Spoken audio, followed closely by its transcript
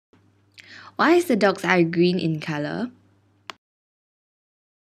Why is the dog's eye green in color?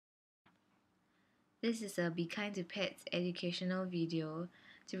 This is a Be Kind to Pets educational video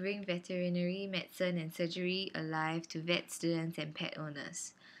to bring veterinary medicine and surgery alive to vet students and pet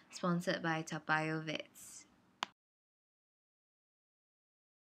owners, sponsored by Topayo Vets.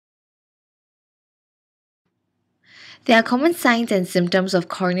 There are common signs and symptoms of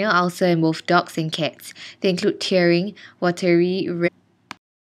corneal ulcer in both dogs and cats. They include tearing, watery, red.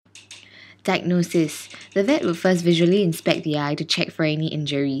 Diagnosis. The vet would first visually inspect the eye to check for any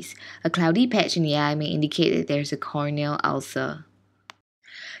injuries. A cloudy patch in the eye may indicate that there is a corneal ulcer.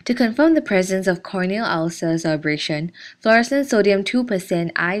 To confirm the presence of corneal ulcers or abrasion, fluorescent sodium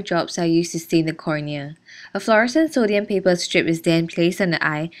 2% eye drops are used to stain the cornea. A fluorescent sodium paper strip is then placed on the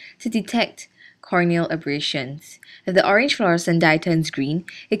eye to detect corneal abrasions. If the orange fluorescent dye turns green,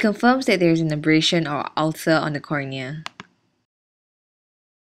 it confirms that there is an abrasion or ulcer on the cornea.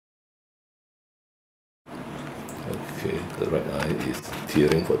 Okay, the right eye is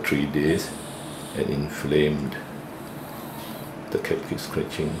tearing for 3 days and inflamed. The cat keeps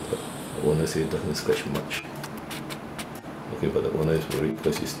scratching, but the owner says it doesn't scratch much. Okay, but the owner is worried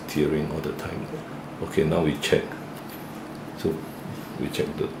because it's tearing all the time. Okay, now we check. So we check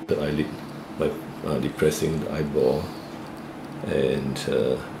the eyelid by depressing the eyeball and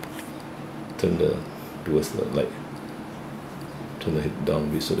turn towards the light. Turn the head down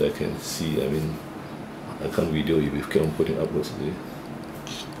a bit so that I can see. I mean, I can't video if you keep on putting upwards.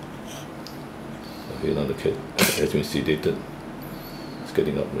 Okay, now the cat has been sedated. It's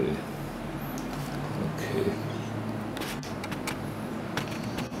getting up already. Okay.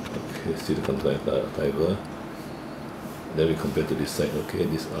 Okay, see the conjunctival. Then we compare to this side. Okay,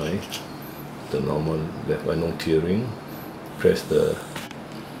 this eye, the normal left eye, no tearing. Press the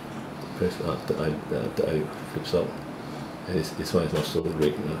eye flips out, and this one is not so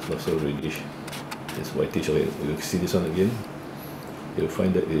red, it's not so reddish. It's whitish. Okay, you see this one again. You'll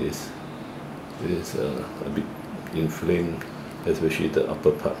find that it is a bit inflamed, especially the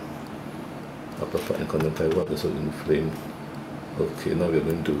upper part and conjunctival also inflamed. Okay, now we're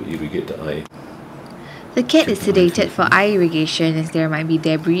going to irrigate the eye. The cat is sedated for eye irrigation as there might be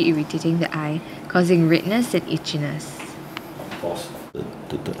debris irritating the eye, causing redness and itchiness. Pause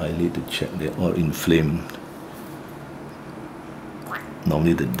the eyelid to check they're all inflamed.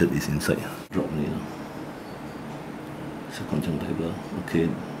 Normally the dirt is inside. Drop here. Subconjunctival. Okay.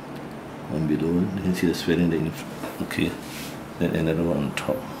 One below. You can see the swelling. Okay. Then another one on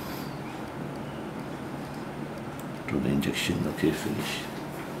top. Through the injection. Okay, finish.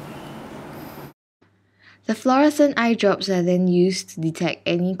 The fluorescent eye drops are then used to detect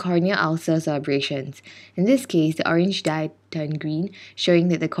any corneal ulcers or abrasions. In this case, the orange dye turned green, showing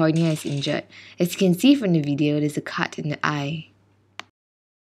that the cornea is injured. As you can see from the video, there's a cut in the eye.